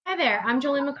there, I'm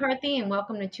Julie McCarthy, and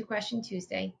welcome to Two Question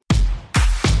Tuesday.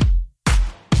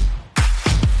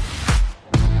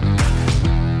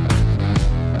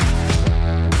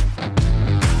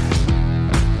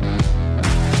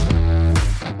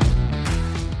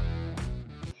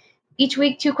 Each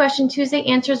week, Two Question Tuesday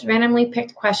answers randomly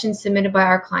picked questions submitted by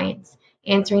our clients.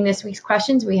 Answering this week's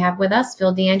questions, we have with us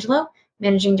Phil D'Angelo,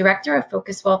 Managing Director of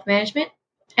Focus Wealth Management,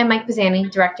 and Mike Pisani,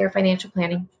 Director of Financial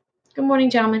Planning. Good morning,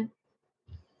 gentlemen.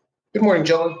 Good morning,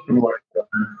 Joan. Good morning.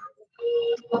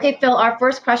 Okay, Phil, our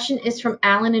first question is from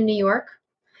Alan in New York.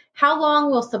 How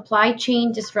long will supply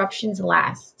chain disruptions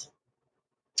last?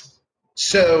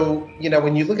 So,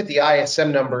 when you look at the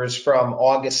ISM numbers from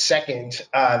August 2nd,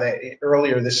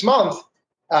 earlier this month,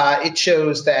 it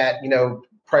shows that,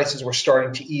 prices were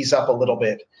starting to ease up a little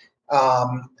bit.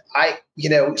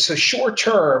 So short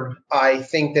term, I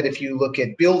think that if you look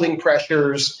at building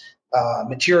pressures,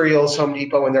 materials, Home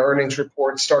Depot in their earnings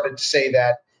report started to say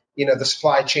that, the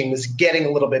supply chain was getting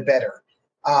a little bit better.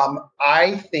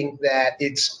 I think that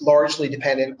it's largely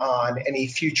dependent on any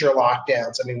future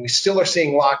lockdowns. I mean, we still are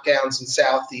seeing lockdowns in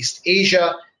Southeast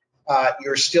Asia.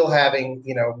 You're still having,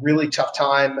 really tough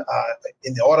time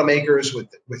in the automakers with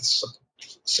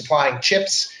supplying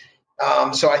chips.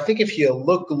 So I think if you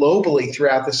look globally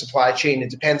throughout the supply chain,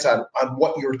 it depends on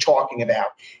what you're talking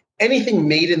about. Anything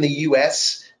made in the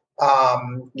U.S.,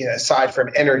 aside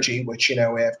from energy, which,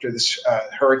 after this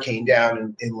hurricane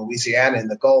down in Louisiana in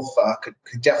the Gulf could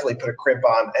definitely put a crimp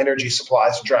on energy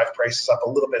supplies and drive prices up a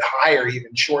little bit higher,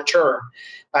 even short term.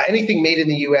 Anything made in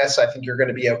the U.S., I think you're going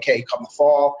to be okay come the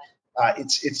fall.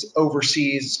 It's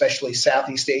overseas, especially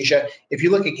Southeast Asia. If you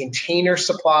look at container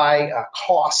supply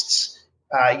costs,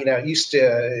 it used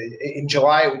to, in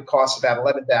July, it would cost about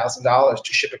 $11,000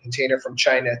 to ship a container from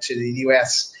China to the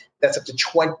U.S. That's up to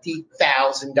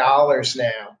 $20,000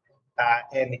 now.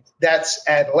 And that's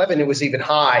at 11, it was even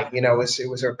high. It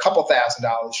was a couple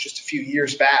 $1,000s just a few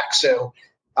years back. So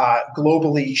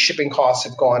globally, shipping costs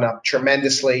have gone up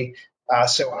tremendously.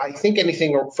 So I think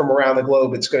anything from around the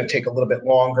globe, it's going to take a little bit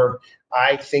longer.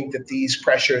 I think that these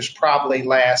pressures probably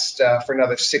last for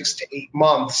another 6 to 8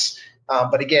 months.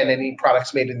 But again, any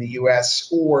products made in the U.S.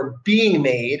 or being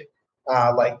made,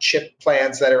 like chip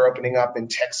plants that are opening up in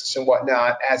Texas and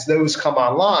whatnot, as those come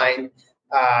online,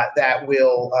 that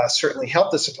will certainly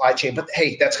help the supply chain. But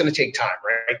hey, that's going to take time,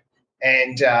 right?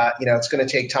 And it's going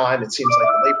to take time. It seems like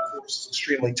the labor force is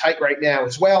extremely tight right now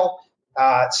as well.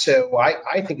 So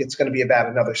I think it's going to be about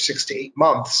another 6 to 8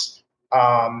 months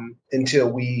until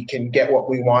we can get what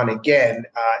we want again,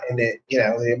 and it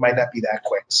might not be that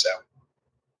quick. So.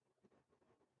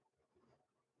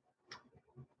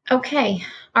 Okay,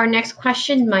 our next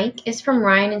question, Mike, is from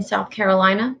Ryan in South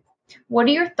Carolina. What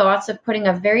are your thoughts of putting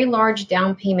a very large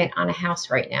down payment on a house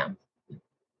right now?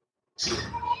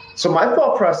 So my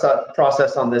thought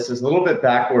process on this is a little bit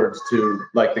backwards to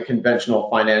like the conventional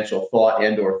financial thought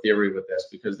and or theory with this,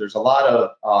 because there's a lot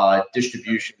of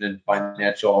distribution and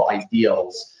financial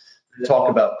ideals that talk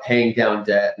about paying down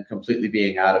debt and completely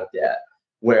being out of debt.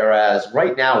 Whereas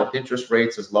right now, with interest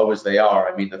rates as low as they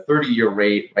are, I mean, the 30-year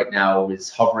rate right now is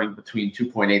hovering between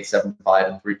 2.875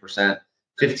 and 3%.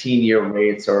 15-year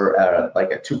rates are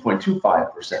like at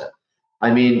 2.25%.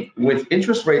 I mean, with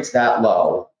interest rates that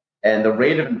low and the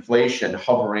rate of inflation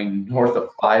hovering north of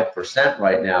 5%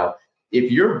 right now,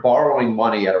 if you're borrowing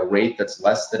money at a rate that's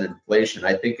less than inflation,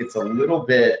 I think it's a little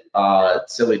bit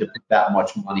silly to put that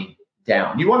much money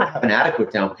down. You want to have an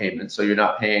adequate down payment so you're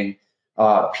not paying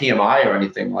PMI or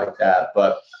anything like that.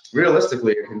 But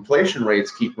realistically, if inflation rates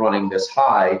keep running this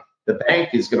high, the bank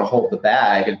is going to hold the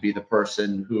bag and be the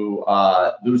person who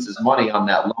loses money on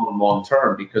that loan long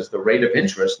term, because the rate of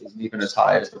interest isn't even as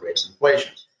high as the rate of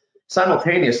inflation.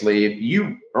 Simultaneously, if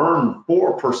you earn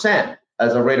 4%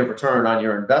 as a rate of return on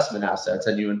your investment assets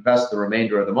and you invest the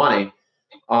remainder of the money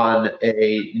on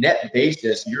a net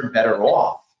basis, you're better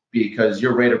off, because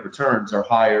your rate of returns are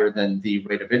higher than the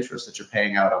rate of interest that you're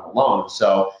paying out on the loan.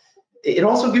 So it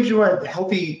also gives you a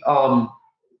healthy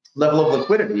level of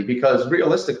liquidity, because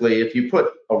realistically, if you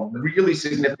put a really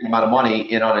significant amount of money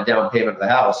in on a down payment of the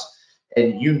house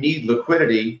and you need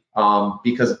liquidity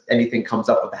because anything comes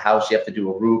up with the house, you have to do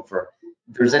a roof, or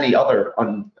there's any other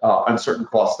uncertain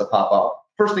costs that pop up,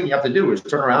 first thing you have to do is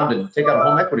turn around and take out a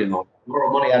home equity loan,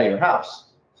 borrow money out of your house.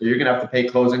 So you're going to have to pay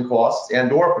closing costs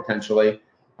and or potentially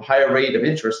a higher rate of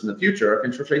interest in the future if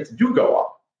interest rates do go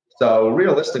up. So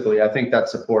realistically, I think that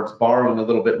supports borrowing a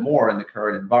little bit more in the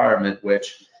current environment,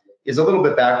 which is a little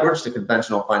bit backwards to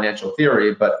conventional financial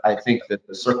theory, but I think that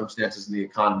the circumstances in the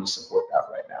economy support that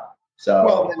right now. So,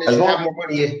 well, then as you have more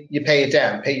money, you pay it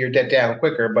down, pay your debt down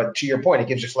quicker. But to your point, it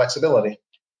gives you flexibility.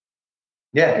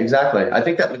 Yeah, exactly. I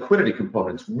think that liquidity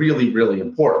component is really, really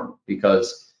important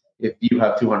because if you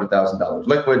have $200,000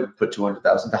 liquid, put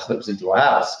 $200,000 into a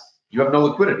house, you have no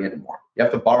liquidity anymore. You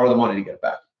have to borrow the money to get it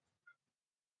back.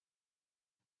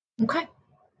 Okay.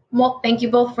 Well, thank you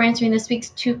both for answering this week's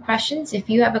 2 questions. If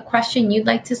you have a question you'd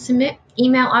like to submit,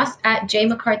 email us at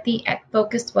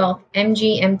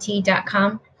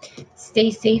jmccarthy@focusedwealthmgmt.com.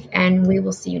 Stay safe, and we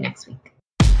will see you next week.